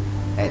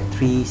at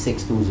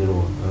 3620,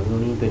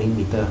 only 20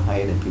 meters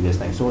higher than previous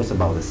night. So it's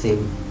about the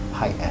same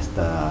height as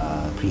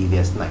the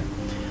previous night.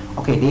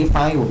 Okay, day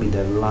 5 will be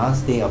the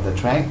last day of the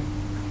trek.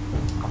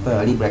 After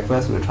early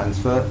breakfast, we'll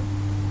transfer.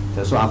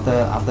 So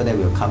after that,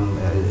 we'll come.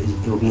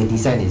 It will be a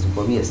descent. It's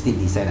probably a steep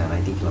descent at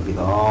 90 kilometers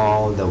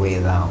all the way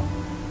down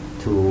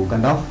to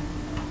Gandalf,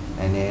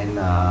 and then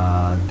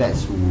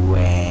that's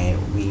where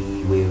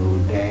we will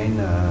then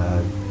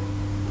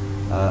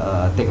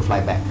take a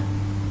flight back.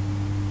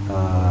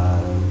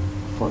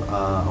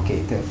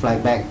 Take a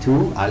flight back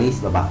to Alis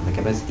Baba, the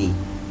capital city,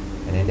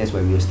 and then that's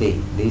where we will stay.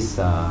 This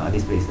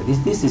place.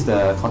 This is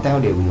the hotel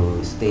that we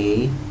will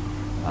stay.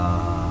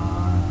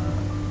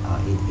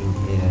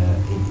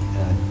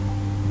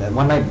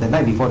 The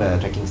night before the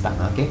trekking start.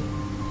 Okay,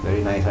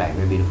 very nice, right?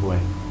 Very beautiful,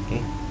 right?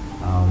 Okay.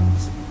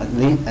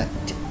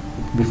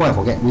 Before I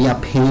forget, we are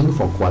paying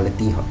for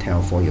quality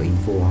hotel for your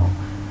info.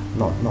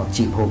 not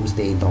cheap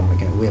homestay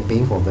dormitory. We are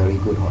paying for very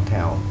good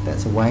hotel.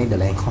 That's why the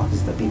land cost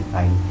is a bit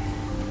high.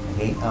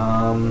 Okay.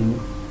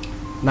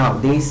 Now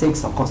day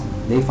 6, of course,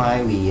 day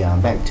 5 we are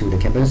back to the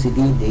capital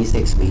city. Day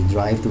 6 we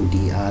drive to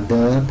the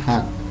other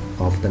part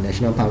of the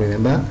national park.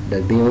 Remember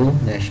the Bill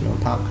National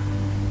Park.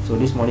 So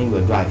this morning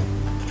we'll drive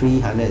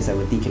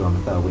 370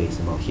 kilometers away. It's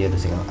about here to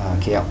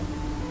KL.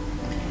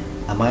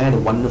 Admire the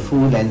wonderful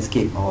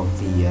landscape of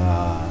the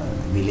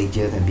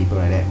villagers and people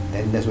like that.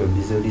 Then that's where we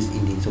visit this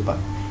Indian Park.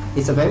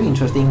 It's a very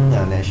interesting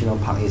national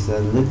park. It's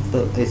a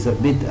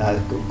bit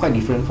quite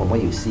different from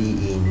what you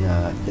see in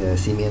the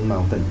Simien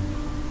mountain.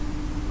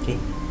 Okay,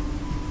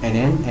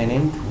 and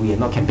then we are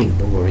not camping.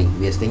 Don't worry,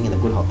 we are staying in a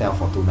good hotel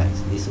for 2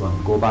 nights. This one,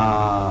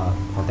 Goba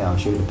Hotel. I'll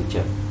show you the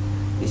picture.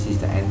 This is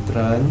the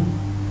entrance.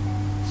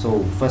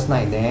 So first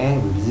night there,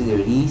 we visit the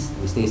release.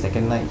 We stay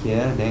second night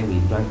here. Then we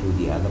drive to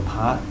the other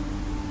part.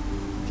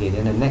 Okay,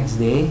 then the next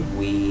day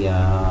we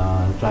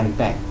drive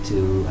back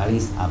to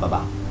Addis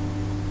Ababa.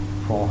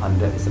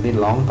 400. It's a bit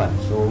long, but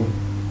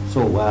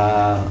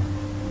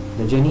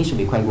the journey should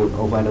be quite good.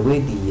 Oh, by the way,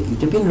 the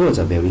Ethiopian roads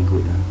are very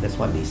good. That's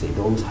what they say.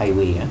 Those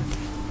highway.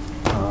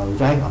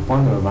 Drive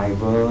upon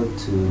arrival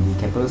to the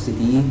capital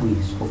city.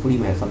 Hopefully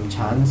we have some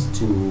chance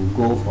to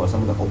go for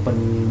some of the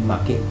open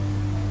market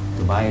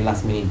to buy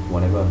last minute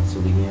whatever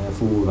souvenir,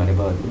 food,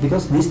 whatever.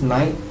 Because this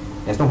night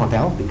there's no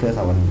hotel because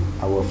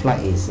our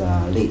flight is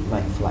late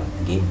night flight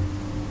again.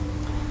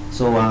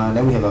 So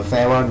then we have a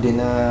farewell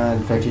dinner,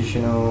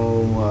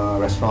 traditional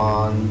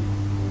restaurant,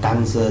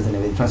 dancers and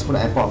everything. Transport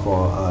the airport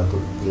for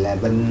to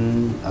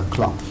 11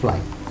 o'clock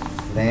flight.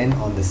 Then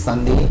on the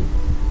Sunday,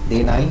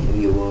 day 9,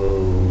 we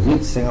will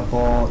reach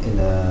Singapore in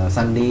the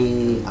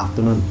Sunday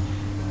afternoon.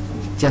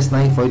 Just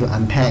nice for you to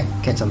unpack,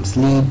 catch some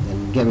sleep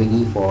and get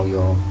ready for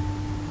your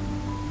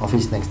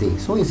office next day.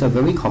 So it's a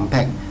very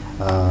compact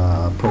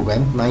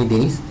program, 9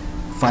 days,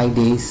 5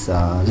 days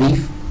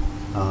leave.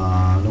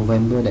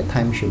 November, that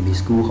time should be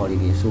school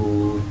holiday,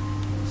 so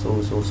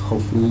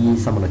hopefully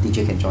some of the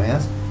teacher can join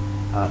us.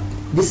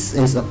 This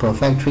is a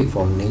perfect trip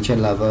for nature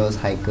lovers,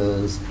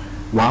 hikers,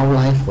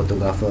 wildlife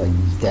photographer.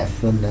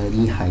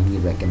 Definitely highly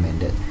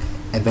recommended.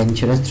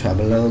 Adventurous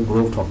traveler,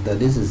 globetrotter.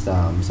 This is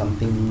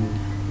something.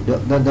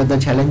 The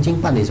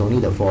challenging part is only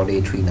the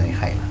 4-day 3-night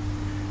hike,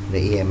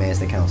 the AMS,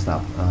 that kind of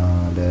stuff.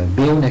 The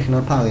Bill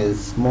National Park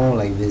is more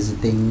like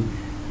visiting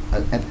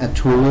a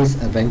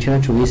tourist, adventure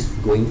tourist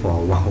going for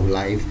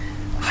wildlife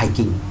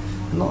hiking.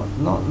 Not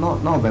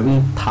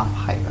very tough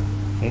hike.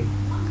 Okay.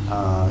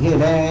 Here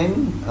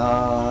then,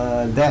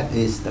 that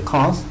is the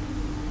cost.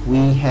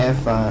 We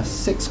have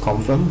 6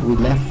 confirmed. We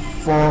left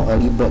 4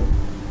 early bird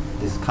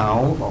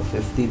discount of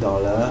 $50.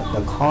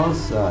 The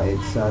cost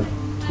it's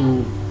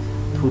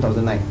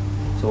 2,009.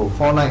 So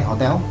 4-night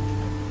hotel,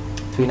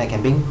 3-night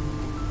camping,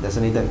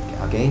 designated.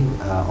 Okay,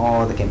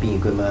 all the camping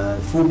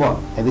equipment, full board,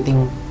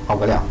 everything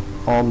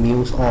all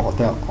meals, all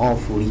hotel, all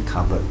fully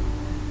covered.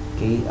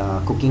 Okay,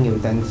 cooking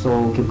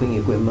utensil, cooking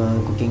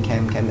equipment, cooking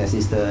camp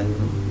assistant,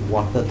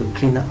 water to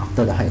clean up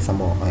after the hike some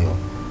more.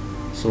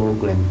 So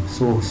glam,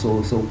 so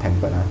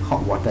pampered.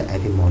 Hot water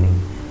every morning.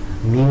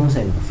 Meals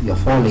and your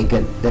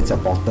 4-legged, that's a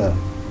bottle.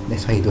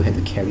 That's why you don't have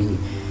to carry.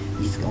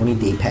 It's only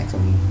day packs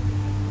only.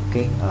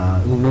 Okay,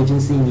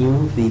 emergency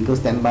meal, vehicle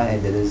standby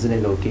at the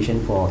designated location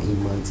for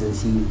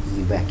emergency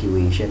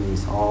evacuation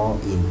is all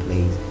in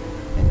place.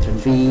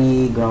 Entrance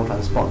fee, ground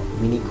transport,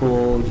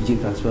 Minico, GG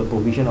transfer,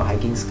 provision of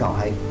hiking scout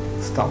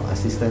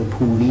assistant,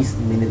 police,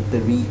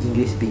 military,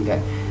 English speaking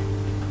guide.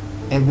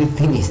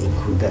 Everything is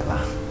included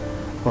lah.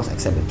 Of course,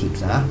 except the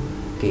tips.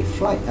 Okay,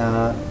 flight.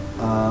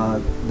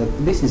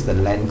 This is the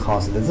land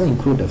cost. It doesn't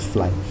include the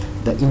flight.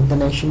 The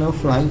international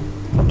flight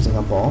from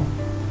Singapore,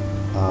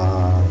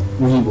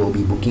 we will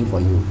be booking for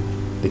you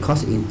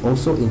because it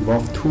also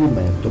involves 2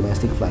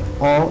 domestic flights.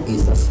 All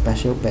is a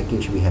special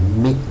package we have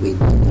made with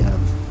the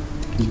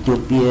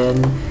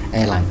Ethiopian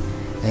airline,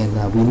 and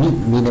we need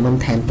minimum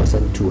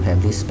 10% to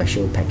have this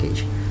special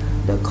package.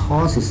 The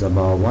cost is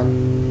about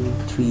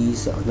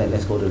 137.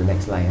 Let's go to the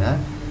next line.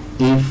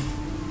 If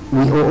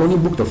we only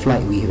book the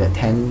flight, we have a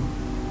 10%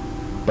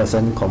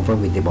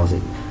 confirmed with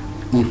deposit.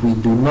 If we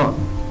do not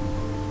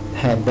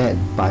have that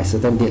by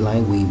certain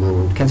deadline, we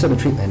will cancel the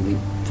trip and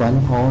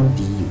refund all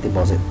the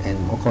deposit, and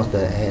of course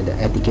the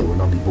air ticket will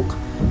not be booked.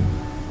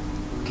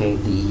 Okay,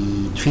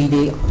 the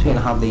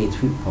 3.5 day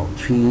trip, or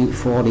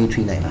 4-day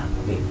 3-night.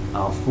 Okay,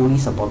 our fully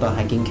supported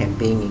hiking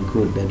camping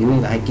include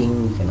during the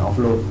hiking you can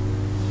offload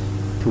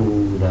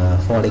to the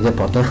 4-legged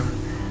porter.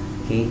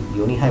 Okay,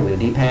 you only hike with a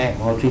day pack,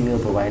 all 3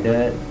 meals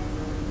provided.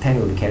 Tent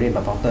will be carried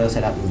by porter,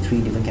 set up in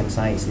 3 different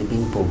campsites,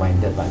 sleeping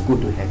provided, but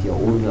good to have your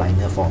own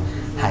liner for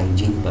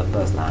hygiene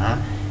purpose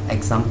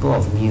Example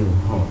of meal,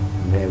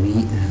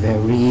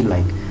 very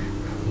like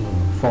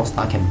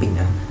 4-star camping.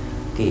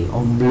 Okay,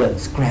 omelette,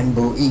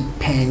 scrambled egg,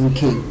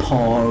 pancake,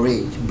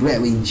 porridge,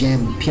 bread with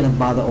jam, peanut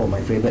butter, my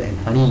favorite, and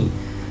honey.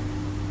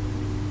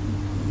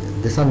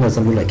 This one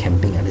doesn't look like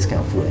camping, this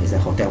kind of food. It's a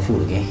hotel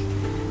food, okay?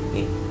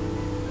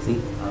 See,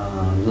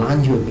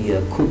 lunch will be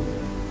a cooked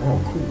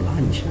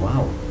lunch.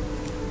 Wow.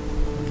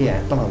 Okay, I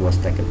thought it was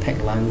like a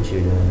packed lunch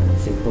with a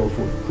simple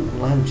food. Cooked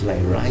lunch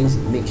like rice,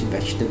 mixed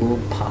vegetable,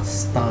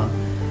 pasta,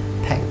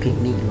 packed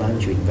picnic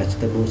lunch with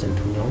vegetables and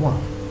tuna. Wow,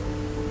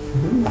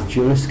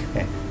 luxurious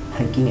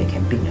hiking and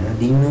camping.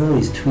 Dinner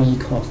is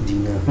 3-course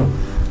dinner.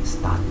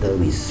 Starter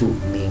with soup,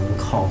 main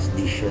course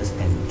dishes,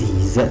 and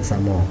dessert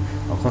some more.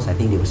 Of course, I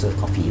think they will serve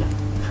coffee lah.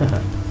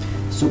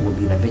 Soup will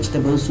be like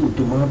vegetable soup,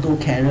 tomato,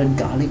 carrot,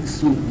 garlic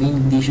soup.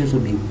 Main dishes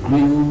will be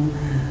grilled.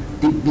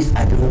 This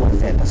I don't know what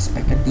is that.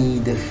 Spaghetti,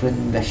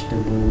 different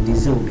vegetable.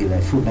 Dessert will be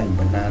like fruit like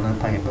banana,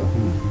 pineapple.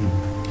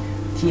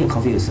 Tea and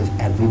coffee will serve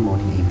every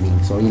morning, evening.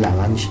 Sorry lah,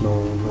 lunch no.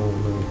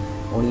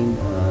 Only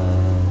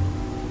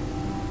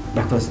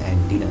breakfast and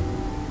dinner.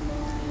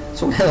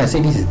 So as I say,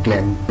 this is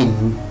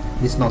glamping.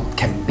 This is not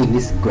camping.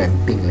 This is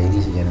glamping,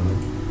 ladies and gentlemen.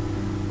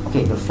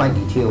 Okay, the flight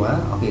detail.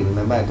 Okay,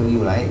 remember I told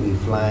you, right? We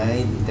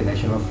fly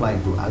international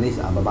flight to Addis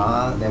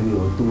Ababa. Then we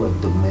will do a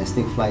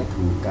domestic flight to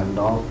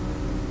Gandorf.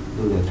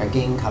 Do the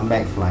trekking, come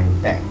back,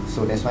 flying back.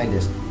 So that's why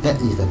that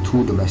is the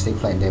 2 domestic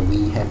flight that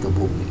we have to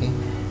book. Okay,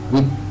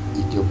 with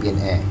Ethiopian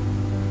Air,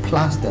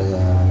 plus the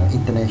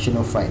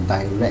international flight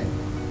direct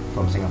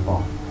from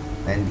Singapore.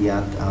 And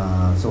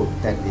so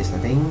that is the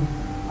thing.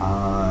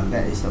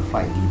 That is the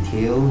flight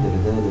detail.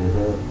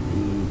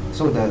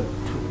 So the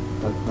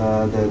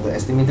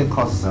estimated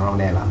cost is around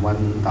there lah,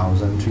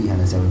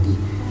 1,370.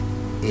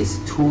 It's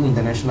 2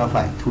 international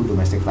flight, 2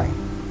 domestic flight.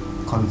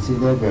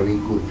 Consider very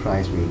good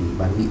price really,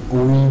 but we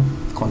only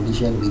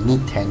condition we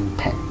need 10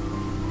 pack.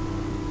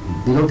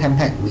 Below 10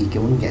 pack we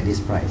won't get this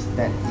price.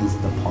 That is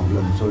the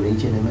problem. So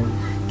ladies and gentlemen,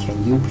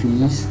 can you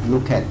please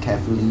look at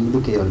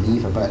your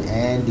leave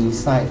and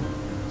decide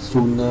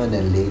sooner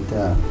than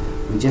later.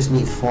 We just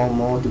need 4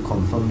 more to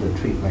confirm the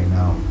trip right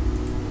now.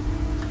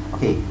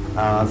 Okay,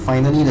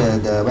 finally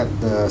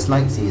the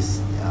slides is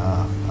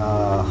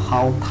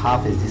how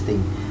tough is this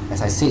thing.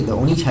 As I said, the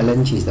only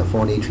challenge is the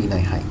 4-day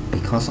 3-night hike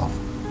because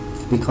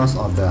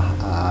of the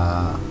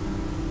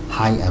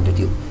high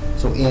altitude.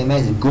 So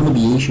AMS is going to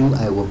be issue.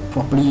 I will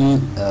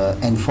properly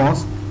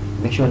enforce,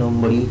 make sure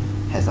nobody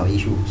has our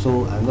issue.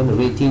 So I'm going to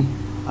rate it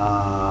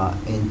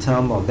in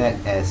terms of that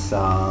as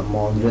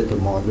moderate to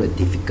moderate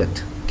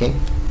difficult. Okay,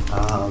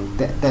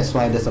 that's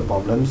why there's a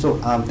problem. So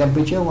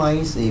temperature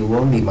wise, it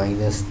won't be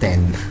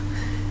 -10.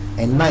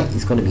 At night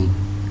it's going to be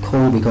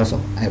cold because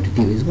of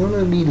altitude. It's going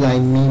to be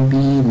like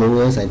maybe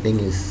lowest, I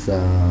think is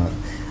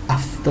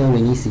after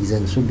rainy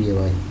season, should be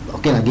around,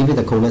 okay, I'll give it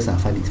the coldest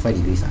 5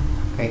 degrees.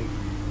 Okay,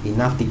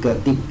 enough thick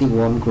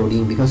warm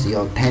clothing, because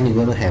your tent you're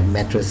going to have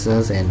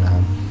mattresses and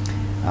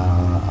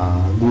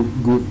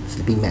good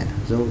sleeping mat,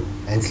 so,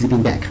 and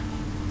sleeping bag.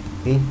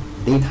 Okay,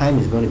 daytime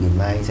is going to be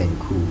nice and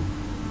cool.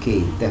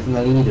 Okay,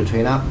 definitely need to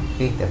train up.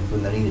 Okay,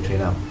 definitely need to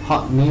train up.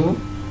 Hot meal,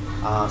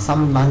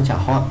 some lunch are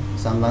hot,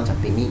 some lunch are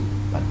picnic,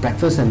 but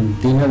breakfast and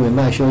dinner,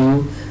 remember I show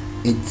you,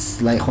 it's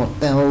like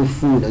hotel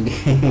food.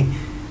 Okay.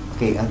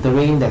 Okay,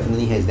 terrain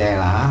definitely has there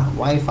lah.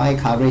 Wi-Fi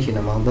coverage in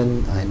the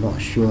mountain, I'm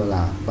not sure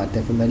lah, but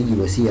definitely you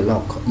will see a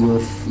lot. You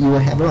will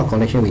have a lot of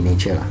connection with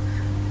nature lah,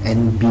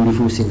 and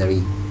beautiful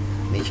scenery.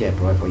 Nature I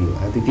provide for you.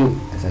 Altitude,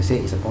 as I said,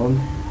 is a problem.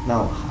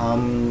 Now,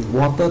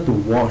 water to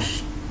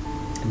wash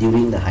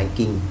during the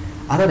hiking.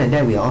 Other than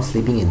that, we are all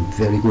sleeping in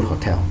very good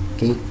hotel.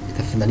 Okay,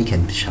 definitely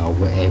can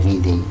shower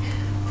every day.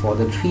 For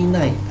the 3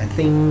 night, I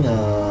think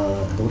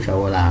don't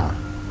shower lah.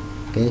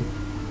 Okay,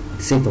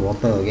 save the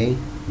water. Okay,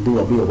 do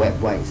a bit of wet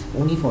wipes.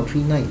 Only for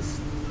 3 nights,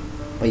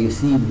 but you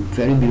see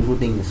very beautiful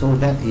things. So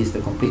that is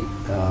the complete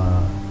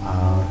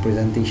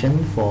presentation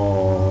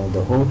for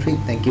the whole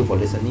trip. Thank you for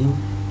listening.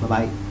 Bye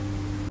bye.